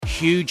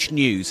huge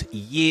news,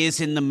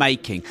 years in the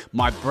making.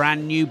 My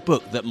brand new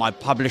book that my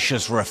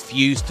publishers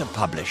refuse to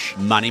publish,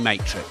 Money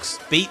Matrix.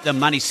 Beat the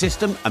money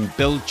system and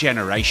build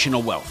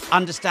generational wealth.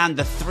 Understand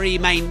the three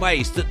main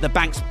ways that the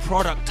banks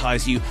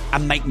productize you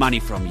and make money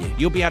from you.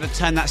 You'll be able to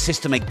turn that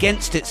system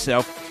against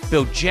itself,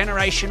 build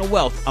generational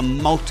wealth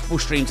and multiple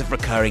streams of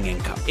recurring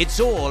income. It's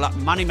all at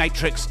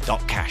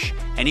moneymatrix.cash.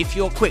 And if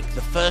you're quick,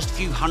 the first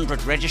few hundred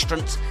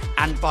registrants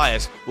and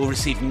buyers will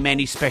receive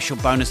many special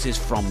bonuses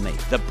from me.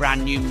 The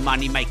brand new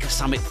Moneymaker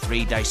Summit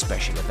 3-day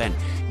special event.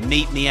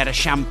 Meet me at a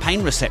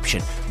champagne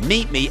reception.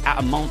 Meet me at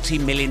a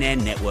multi-millionaire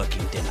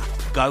networking dinner.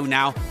 Go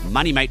now,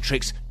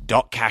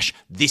 moneymatrix.cash.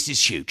 This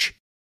is huge.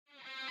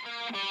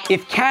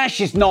 If cash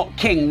is not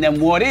king,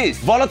 then what is?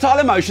 Volatile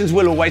emotions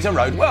will always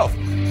erode wealth.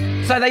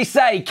 So they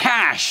say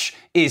cash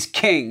is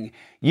king.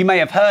 You may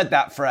have heard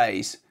that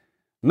phrase.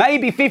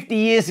 Maybe 50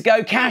 years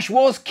ago, cash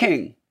was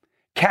king.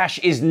 Cash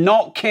is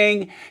not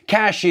king.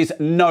 Cash is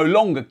no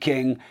longer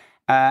king.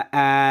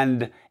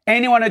 And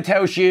anyone who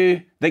tells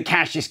you that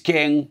cash is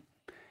king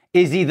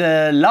is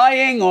either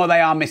lying or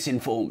they are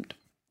misinformed.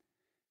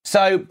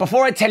 So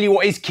before I tell you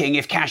what is king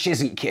if cash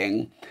isn't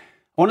king,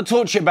 I want to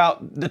talk to you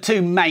about the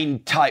two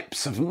main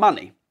types of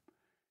money.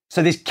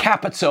 So there's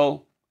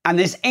capital and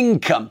there's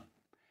income.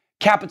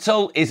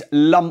 Capital is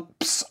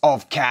lumps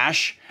of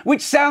cash,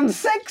 which sounds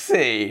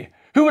sexy.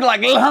 Who would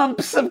like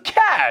lumps of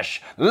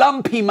cash?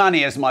 Lumpy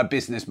money, as my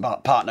business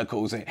partner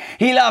calls it.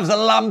 He loves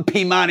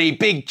lumpy money,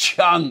 big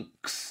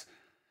chunks.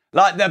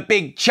 Like the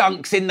big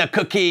chunks in the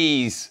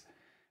cookies.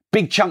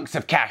 Big chunks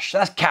of cash,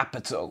 that's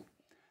capital.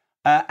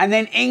 And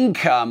then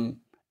income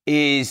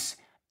is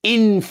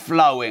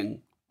inflowing,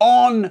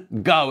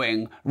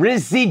 ongoing,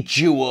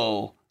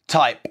 residual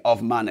type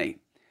of money.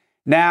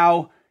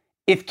 Now,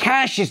 if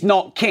cash is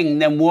not king,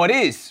 then what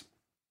is?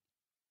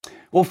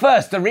 Well,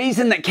 first, the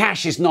reason that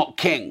cash is not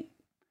king,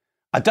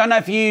 I don't know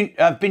if you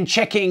have been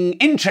checking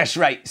interest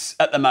rates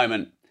at the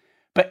moment,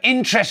 but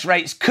interest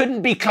rates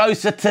couldn't be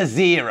closer to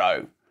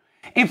zero.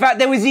 In fact,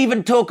 there was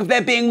even talk of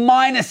there being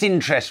minus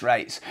interest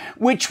rates,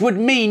 which would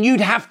mean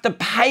you'd have to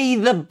pay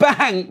the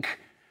bank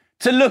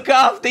to look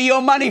after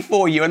your money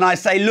for you. And I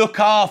say look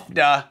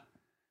after.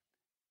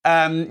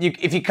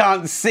 If you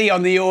can't see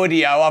on the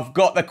audio, I've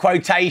got the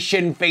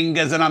quotation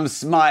fingers and I'm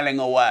smiling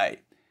away.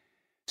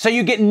 So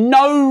you get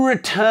no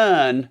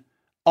return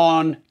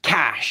on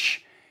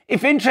cash.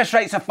 If interest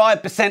rates are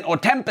 5% or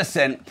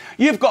 10%,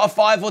 you've got a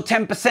 5 or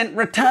 10%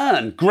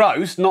 return.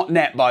 Gross, not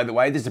net, by the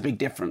way. There's a big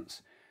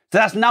difference. So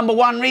that's number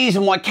one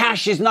reason why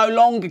cash is no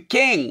longer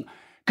king.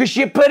 Because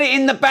you put it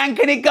in the bank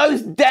and it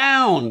goes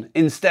down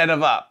instead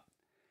of up.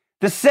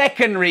 The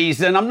second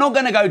reason, I'm not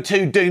going to go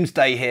too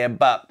doomsday here,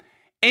 but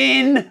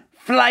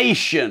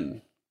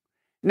inflation.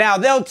 Now,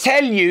 they'll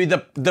tell you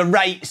the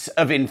rates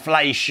of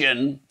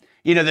inflation,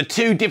 you know, the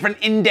two different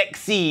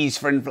indexes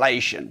for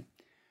inflation.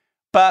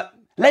 But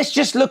let's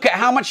just look at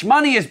how much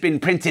money has been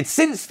printed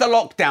since the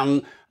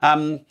lockdown.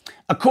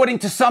 According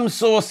to some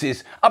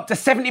sources, up to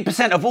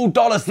 70% of all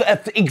dollars that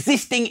have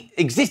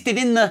existed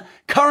in the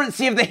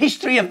currency of the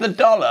history of the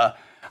dollar,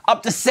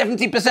 up to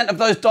 70% of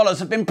those dollars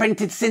have been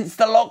printed since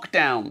the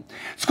lockdown.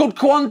 It's called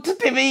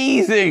quantitative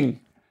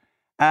easing.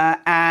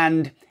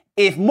 And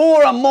if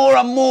more and more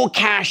and more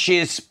cash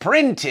is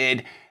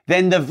printed,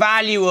 then the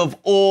value of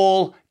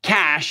all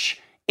cash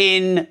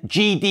in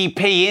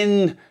GDP,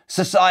 in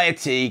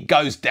society,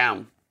 goes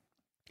down.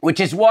 Which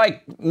is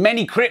why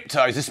many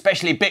cryptos,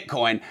 especially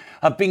Bitcoin,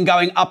 have been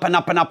going up and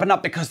up and up and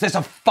up because there's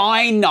a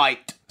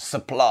finite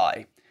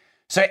supply.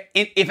 So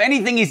if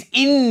anything is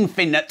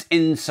infinite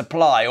in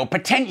supply or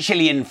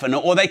potentially infinite,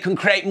 or they can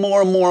create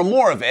more and more and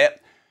more of it,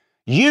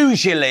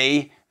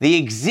 usually the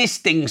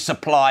existing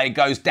supply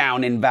goes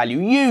down in value,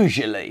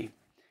 usually.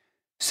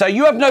 So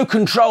you have no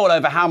control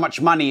over how much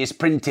money is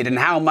printed and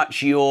how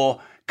much your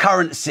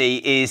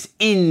currency is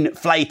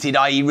inflated,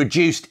 i.e.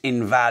 reduced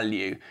in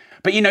value.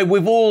 But, you know,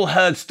 we've all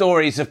heard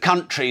stories of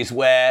countries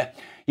where,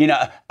 you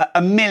know,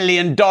 $1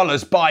 million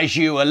buys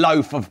you a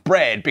loaf of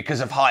bread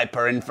because of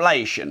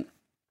hyperinflation.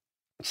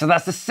 So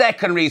that's the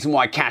second reason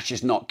why cash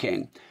is not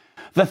king.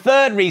 The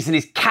third reason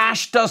is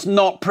cash does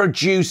not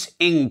produce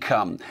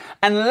income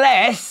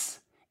unless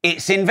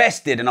it's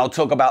invested, and I'll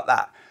talk about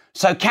that.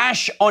 So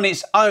cash on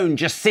its own,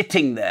 just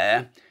sitting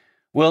there,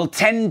 will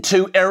tend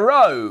to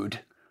erode.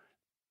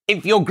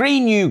 If you're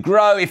green, you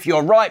grow. If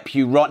you're ripe,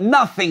 you rot.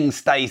 Nothing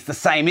stays the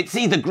same. It's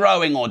either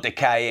growing or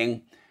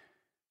decaying.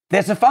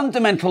 There's a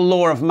fundamental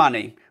law of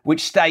money,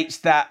 which states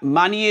that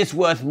money is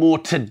worth more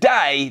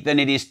today than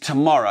it is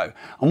tomorrow.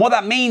 And what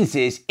that means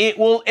is it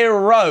will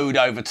erode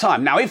over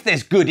time. Now, if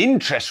there's good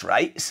interest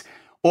rates,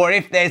 or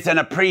if there's an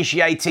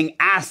appreciating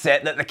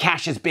asset that the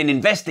cash has been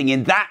investing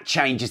in, that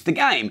changes the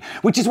game,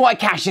 which is why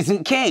cash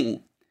isn't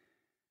king.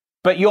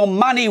 But your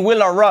money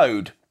will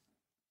erode.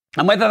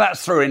 And whether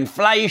that's through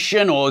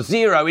inflation or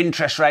zero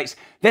interest rates,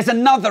 there's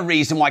another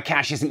reason why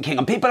cash isn't king.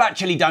 And people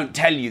actually don't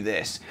tell you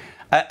this.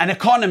 An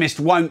economist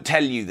won't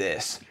tell you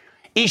this.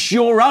 It's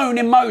your own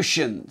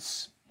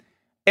emotions.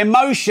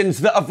 Emotions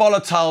that are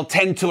volatile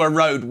tend to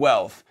erode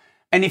wealth.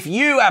 And if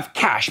you have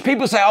cash,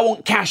 people say, I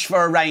want cash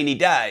for a rainy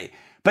day.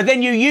 But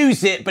then you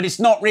use it, but it's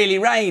not really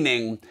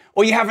raining.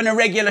 Or you have an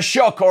irregular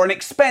shock or an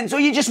expense, or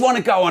you just want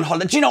to go on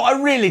holiday. Do you know,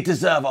 I really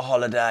deserve a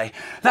holiday.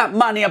 That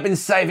money I've been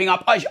saving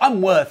up,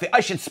 I'm worth it.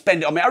 I should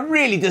spend it on me. I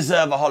really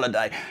deserve a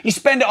holiday. You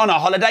spend it on a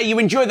holiday, you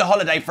enjoy the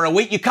holiday for a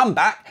week, you come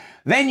back,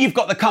 then you've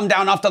got the come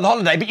down after the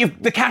holiday,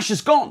 but the cash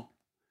is gone.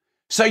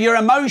 So your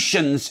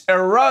emotions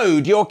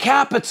erode your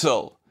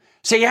capital.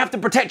 So you have to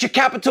protect your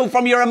capital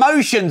from your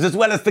emotions as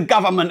well as the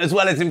government, as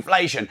well as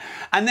inflation.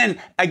 And then,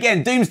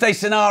 again, doomsday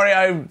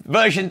scenario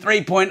version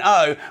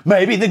 3.0,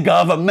 maybe the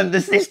government,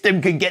 the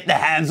system can get their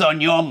hands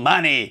on your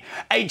money.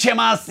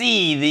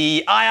 HMRC,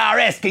 the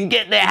IRS can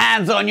get their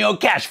hands on your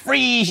cash,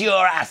 freeze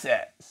your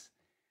assets.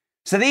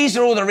 So these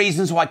are all the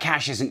reasons why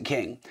cash isn't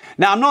king.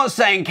 Now, I'm not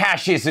saying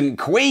cash isn't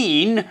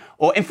queen,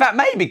 or in fact,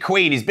 maybe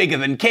queen is bigger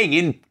than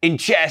king. In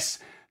chess,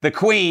 the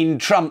queen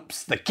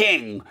trumps the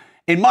king.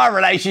 In my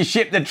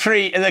relationship,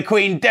 the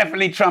queen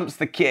definitely trumps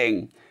the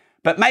king.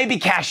 But maybe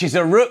cash is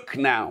a rook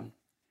now.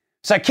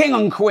 So king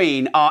and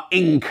queen are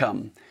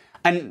income.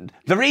 And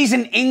the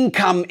reason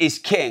income is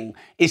king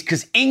is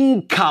because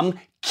income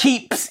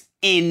keeps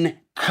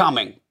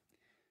incoming.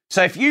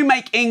 So if you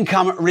make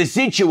income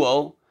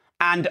residual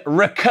and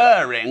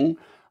recurring,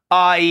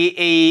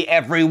 i.e.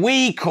 every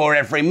week or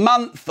every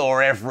month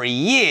or every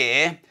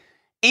year,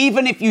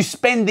 even if you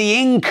spend the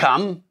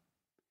income,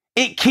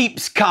 it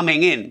keeps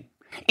coming in.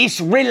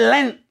 It's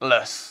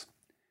relentless.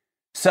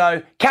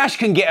 So cash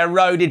can get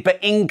eroded, but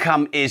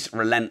income is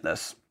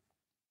relentless.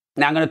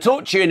 Now, I'm going to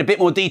talk to you in a bit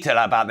more detail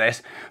about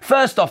this.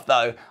 First off,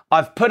 though,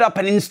 I've put up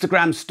an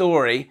Instagram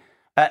story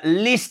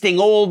listing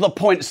all the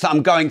points that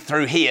I'm going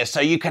through here so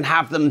you can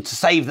have them to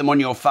save them on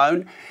your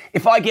phone.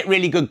 If I get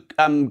really good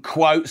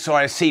quotes or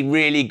I see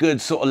really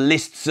good sort of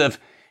lists of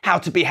how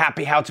to be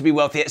happy, how to be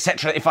wealthy,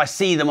 etc., if I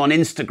see them on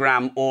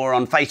Instagram or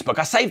on Facebook,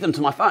 I save them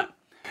to my phone.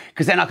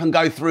 Because then I can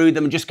go through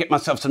them and just get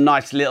myself some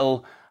nice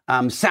little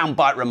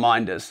soundbite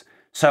reminders.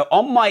 So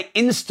on my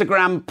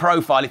Instagram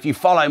profile, if you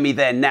follow me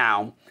there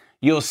now,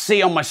 you'll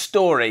see on my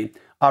story,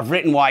 I've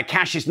written why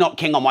cash is not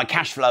king or why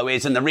cash flow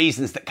is and the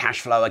reasons that cash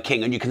flow are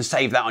king. And you can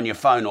save that on your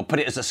phone or put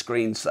it as a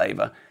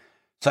screensaver.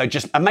 So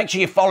just make sure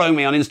you follow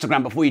me on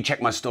Instagram before you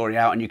check my story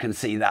out and you can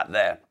see that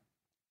there.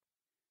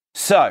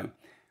 So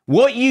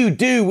what you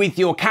do with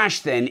your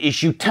cash then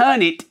is you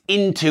turn it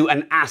into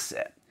an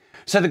asset.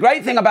 So the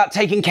great thing about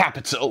taking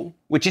capital,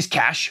 which is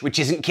cash, which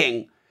isn't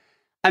king,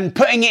 and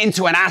putting it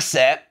into an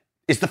asset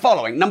is the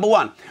following. Number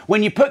one,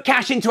 when you put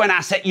cash into an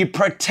asset, you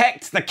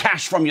protect the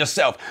cash from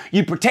yourself.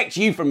 You protect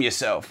you from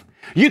yourself.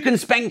 You can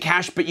spend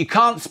cash, but you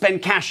can't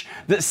spend cash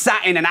that's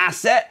sat in an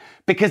asset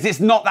because it's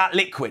not that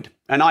liquid.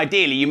 And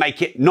ideally, you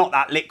make it not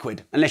that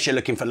liquid, unless you're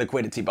looking for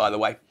liquidity, by the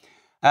way.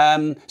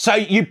 So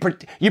you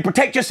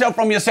protect yourself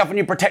from yourself and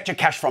you protect your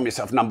cash from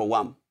yourself, number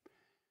one.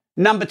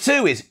 Number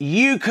two is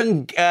you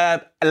can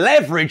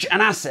leverage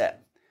an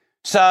asset.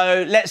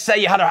 So let's say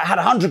you had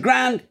 100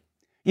 grand,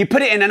 you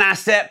put it in an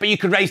asset, but you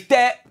could raise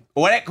debt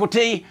or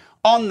equity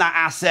on that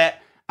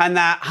asset, and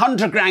that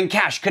 100 grand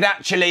cash could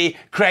actually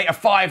create a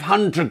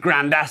 500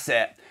 grand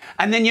asset.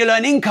 And then you'll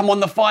earn income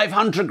on the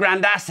 500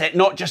 grand asset,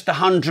 not just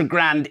 100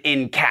 grand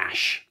in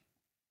cash.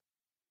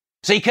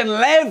 So you can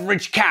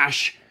leverage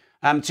cash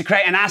to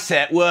create an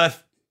asset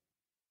worth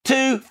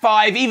 2,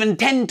 5, even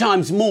 10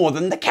 times more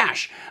than the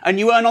cash. And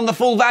you earn on the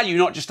full value,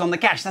 not just on the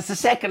cash. That's the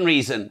second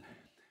reason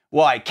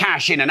why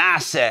cash in an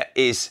asset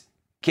is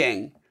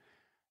king.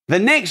 The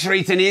next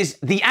reason is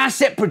the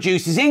asset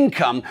produces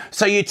income,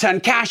 so you turn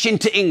cash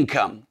into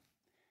income.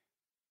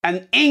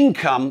 And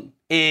income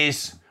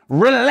is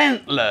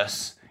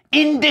relentless,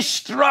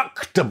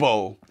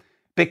 indestructible,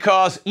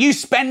 because you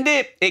spend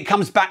it, it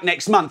comes back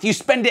next month. You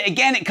spend it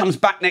again, it comes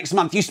back next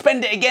month. You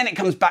spend it again, it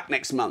comes back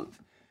next month.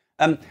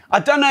 I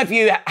don't know if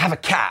you have a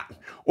cat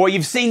or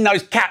you've seen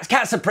those cats.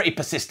 Cats are pretty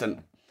persistent.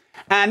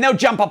 And they'll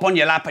jump up on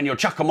your lap and you'll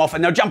chuck them off,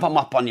 and they'll jump them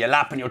up on your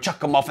lap and you'll chuck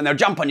them off, and they'll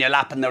jump on your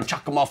lap and they'll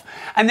chuck them off,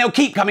 and they'll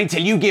keep coming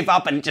till you give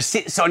up and it just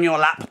sits on your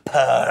lap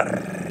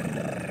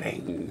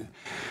purring.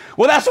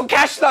 Well, that's what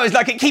cash flow is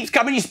like. It keeps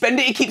coming, you spend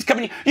it, it keeps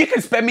coming. You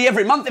can spend me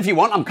every month if you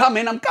want. I'm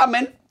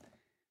coming.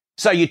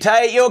 So you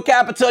take your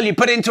capital, you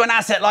put it into an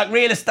asset like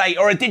real estate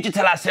or a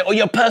digital asset or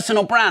your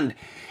personal brand.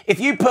 If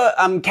you put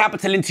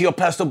capital into your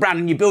personal brand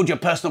and you build your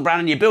personal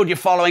brand and you build your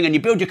following and you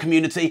build your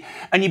community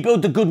and you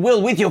build the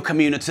goodwill with your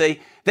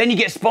community, then you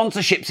get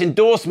sponsorships,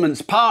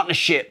 endorsements,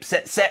 partnerships,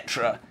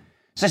 etc.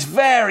 So it's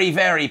very,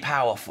 very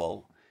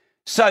powerful.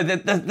 So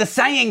the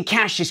saying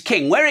cash is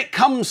king, where it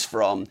comes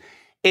from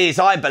is,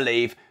 I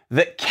believe,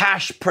 that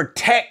cash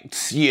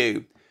protects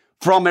you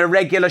from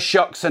irregular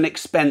shocks and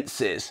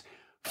expenses,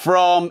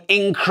 from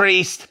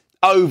increased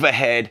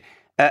overhead,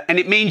 and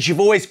it means you've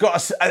always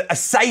got a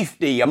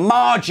safety, a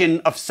margin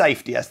of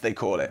safety, as they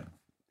call it.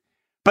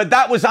 But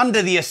that was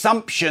under the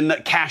assumption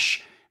that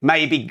cash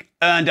maybe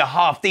earned a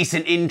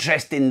half-decent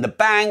interest in the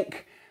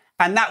bank,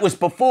 and that was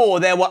before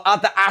there were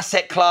other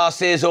asset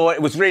classes, or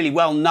it was really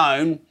well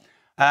known,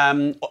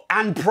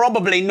 and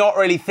probably not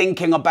really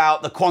thinking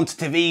about the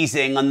quantitative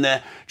easing and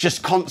the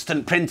just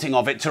constant printing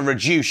of it to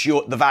reduce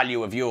the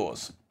value of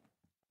yours.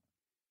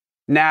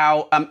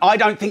 Now, I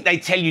don't think they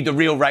tell you the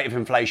real rate of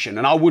inflation,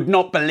 and I would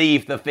not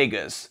believe the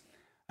figures.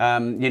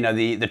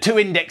 The two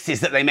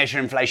indexes that they measure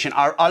inflation,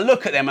 I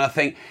look at them and I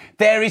think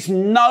there is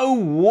no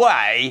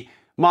way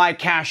my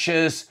cash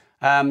has,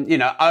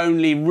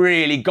 only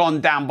really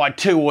gone down by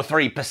 2 or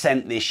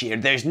 3% this year.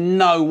 There's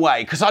no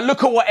way, because I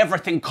look at what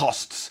everything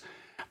costs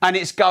and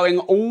it's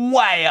going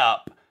way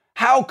up.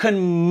 How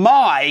can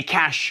my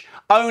cash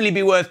only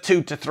be worth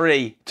 2 to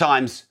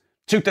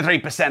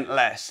 3%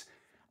 less?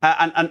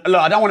 And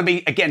look, I don't want to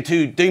be, again,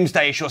 too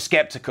doomsdayish or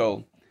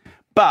skeptical,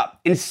 but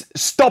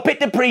stop it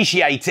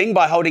depreciating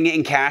by holding it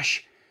in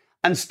cash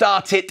and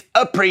start it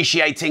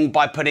appreciating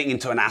by putting it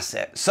into an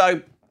asset.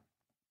 So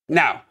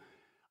now,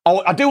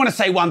 I do want to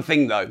say one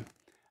thing though.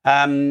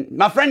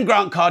 My friend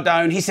Grant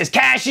Cardone, he says,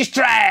 cash is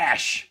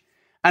trash.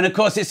 And of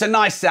course, it's a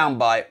nice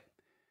soundbite.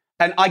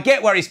 And I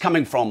get where he's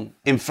coming from.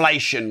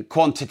 Inflation,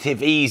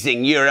 quantitative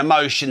easing, your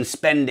emotions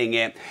spending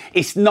it.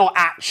 It's not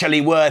actually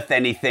worth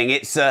anything.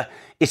 It's an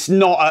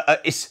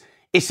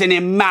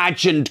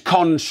imagined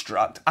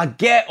construct. I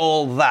get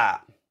all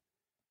that.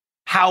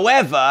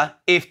 However,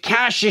 if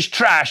cash is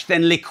trash,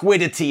 then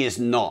liquidity is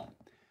not.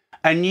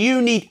 And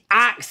you need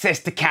access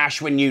to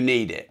cash when you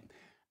need it.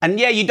 And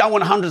yeah, you don't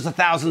want hundreds of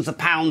thousands of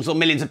pounds or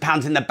millions of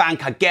pounds in the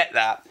bank. I get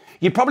that.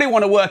 You probably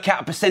want to work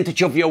out a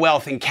percentage of your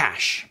wealth in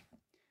cash.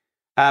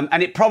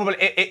 And it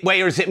probably,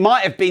 whereas it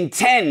might have been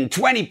 10,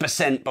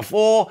 20%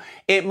 before,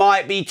 it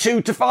might be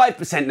 2 to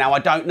 5% now. I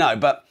don't know.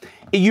 But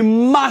you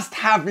must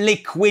have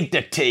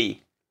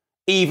liquidity,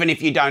 even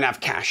if you don't have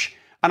cash.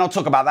 And I'll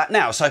talk about that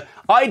now. So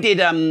I did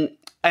an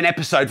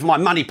episode for my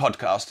money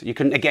podcast. You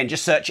can, again,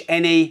 just search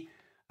any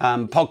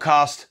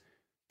podcast,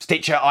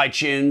 Stitcher,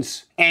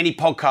 iTunes, any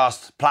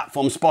podcast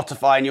platform,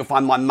 Spotify, and you'll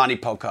find my money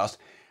podcast.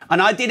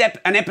 And I did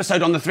an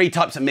episode on the 3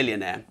 types of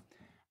millionaire.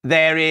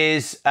 There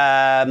is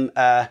an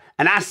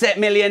asset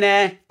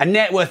millionaire, a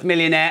net worth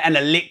millionaire, and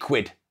a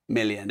liquid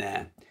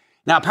millionaire.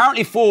 Now,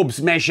 apparently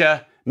Forbes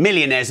measure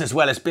millionaires as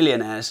well as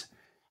billionaires.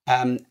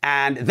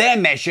 And their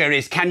measure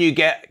is, can you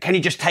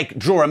just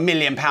draw £1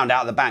 million out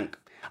of the bank?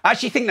 I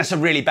actually think that's a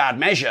really bad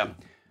measure.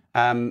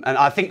 And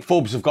I think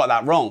Forbes have got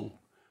that wrong.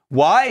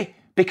 Why?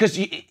 Because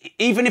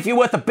even if you're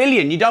worth $1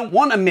 billion, you don't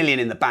want $1 million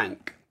in the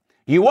bank.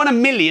 You want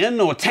 $1 million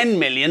or 10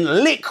 million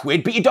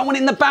liquid, but you don't want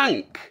it in the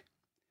bank.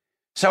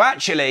 So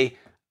actually,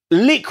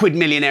 liquid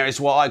millionaire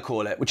is what I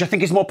call it, which I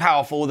think is more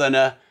powerful than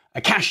a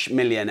cash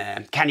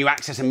millionaire. Can you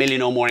access $1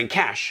 million or more in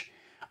cash?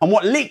 And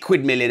what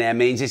liquid millionaire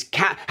means is,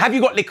 have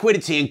you got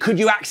liquidity and could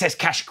you access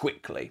cash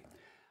quickly?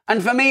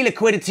 And for me,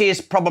 liquidity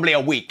is probably a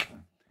week.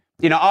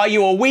 Are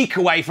you a week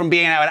away from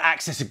being able to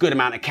access a good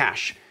amount of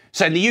cash?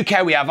 So in the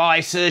UK, we have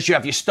ISAs, you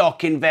have your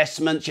stock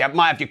investments,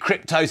 might have your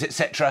cryptos,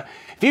 etc.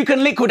 If you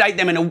can liquidate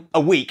them in a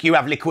week, you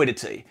have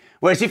liquidity.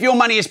 Whereas if your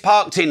money is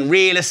parked in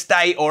real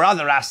estate or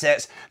other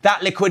assets,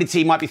 that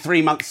liquidity might be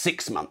 3 months,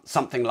 6 months,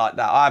 something like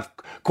that. I have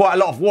quite a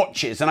lot of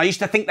watches and I used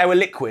to think they were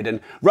liquid, and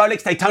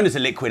Rolex Daytonas are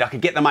liquid. I could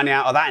get the money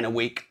out of that in a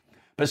week.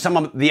 But some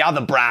of the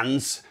other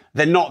brands,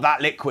 they're not that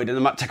liquid and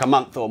they might take a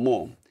month or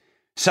more.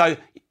 So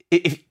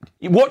if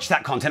you watch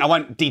that content, I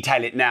won't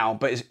detail it now,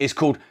 but it's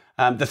called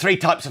The 3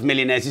 Types of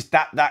Millionaires. It's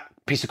that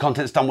piece of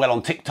content's done well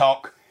on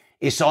TikTok.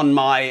 It's on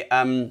my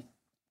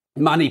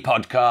money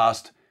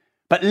podcast.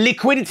 But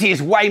liquidity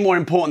is way more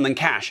important than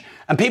cash.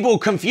 And people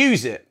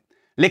confuse it.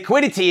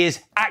 Liquidity is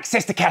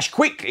access to cash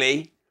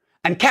quickly,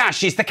 and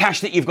cash is the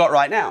cash that you've got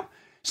right now.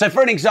 So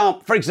for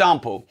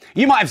example,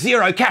 you might have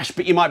 0 cash,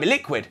 but you might be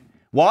liquid.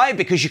 Why?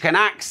 Because you can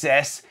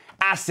access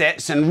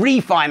assets and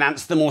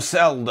refinance them or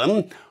sell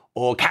them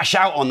or cash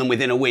out on them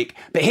within a week.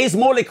 But here's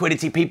more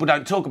liquidity people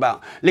don't talk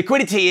about.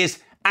 Liquidity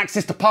is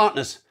access to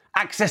partners,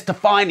 access to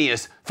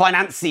financiers,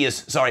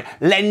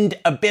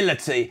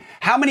 lendability.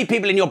 How many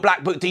people in your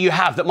black book do you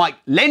have that might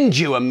lend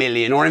you $1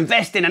 million or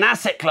invest in an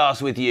asset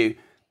class with you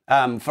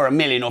for $1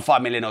 million or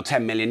 5 million or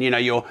 10 million?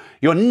 Your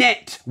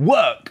net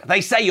work.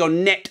 They say your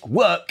net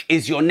work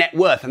is your net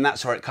worth, and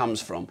that's where it comes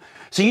from.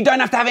 So you don't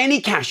have to have any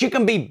cash. You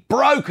can be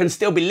broke and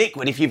still be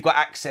liquid if you've got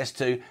access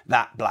to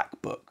that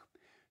black book.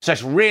 So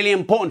it's really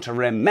important to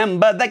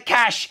remember that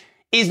cash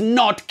is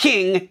not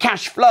king.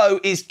 Cash flow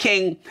is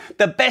king.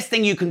 The best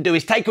thing you can do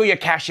is take all your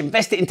cash,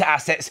 invest it into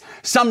assets,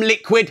 some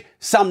liquid,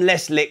 some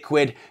less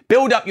liquid,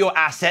 build up your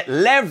asset,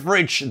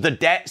 leverage the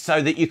debt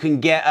so that you can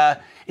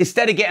get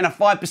instead of getting a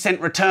 5%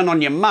 return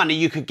on your money,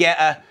 you could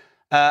get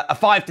a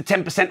 5 to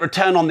 10%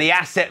 return on the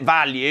asset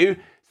value. So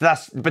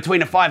that's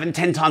between a 5 and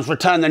 10 times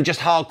return than just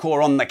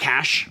hardcore on the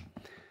cash.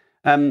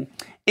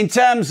 In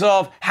terms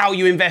of how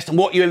you invest and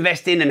what you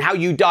invest in and how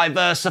you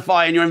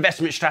diversify in your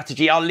investment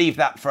strategy, I'll leave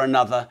that for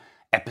another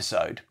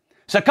episode.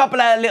 So a couple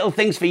of little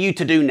things for you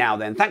to do now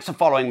then. Thanks for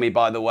following me,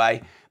 by the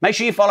way. Make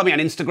sure you follow me on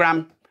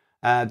Instagram.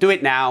 Do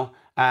it now.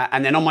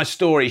 And then on my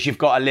stories, you've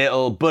got a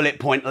little bullet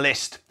point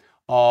list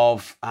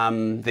of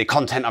the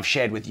content I've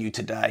shared with you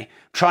today.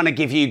 I'm trying to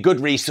give you good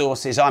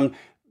resources. I'm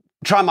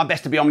trying my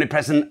best to be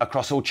omnipresent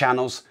across all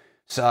channels.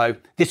 So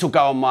this will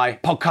go on my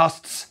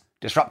podcasts,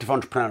 Disruptive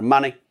Entrepreneur and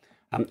Money.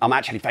 I'm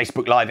actually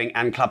Facebook Living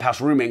and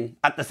Clubhouse Rooming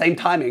at the same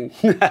timing.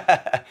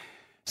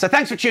 So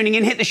thanks for tuning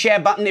in. Hit the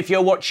share button if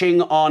you're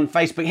watching on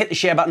Facebook. Hit the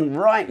share button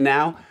right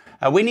now.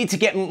 We need to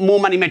get more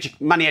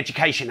money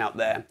education out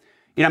there.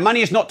 You know, money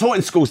is not taught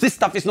in schools. This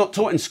stuff is not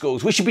taught in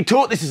schools. We should be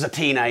taught this as a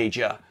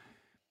teenager.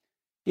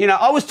 You know,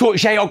 I was taught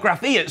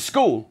géographie at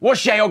school.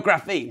 What's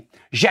géographie?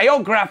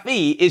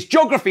 Géographie is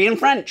geography in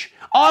French.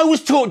 I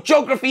was taught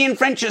geography in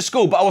French at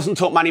school, but I wasn't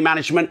taught money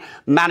management,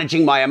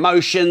 managing my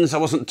emotions. I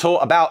wasn't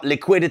taught about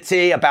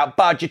liquidity, about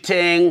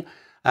budgeting.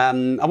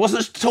 I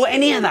wasn't taught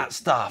any of that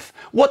stuff.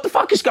 What the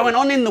fuck is going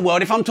on in the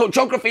world if I'm taught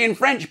geography in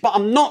French, but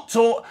I'm not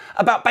taught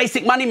about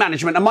basic money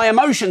management and my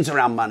emotions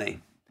around money?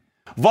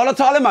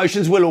 Volatile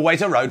emotions will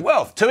always erode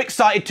wealth. Too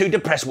excited, too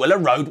depressed will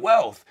erode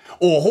wealth,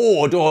 or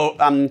hoard, or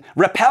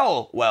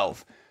repel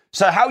wealth.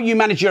 So how you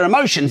manage your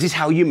emotions is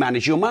how you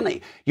manage your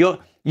money.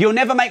 You'll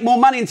never make more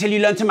money until you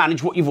learn to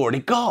manage what you've already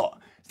got.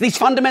 These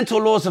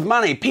fundamental laws of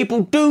money,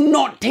 people do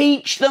not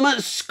teach them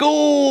at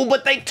school,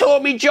 but they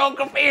taught me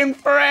geography in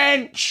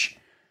French.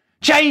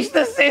 Change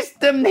the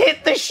system,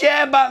 hit the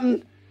share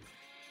button.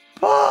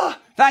 Oh,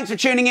 thanks for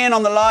tuning in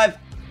on the live.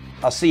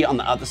 I'll see you on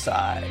the other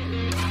side.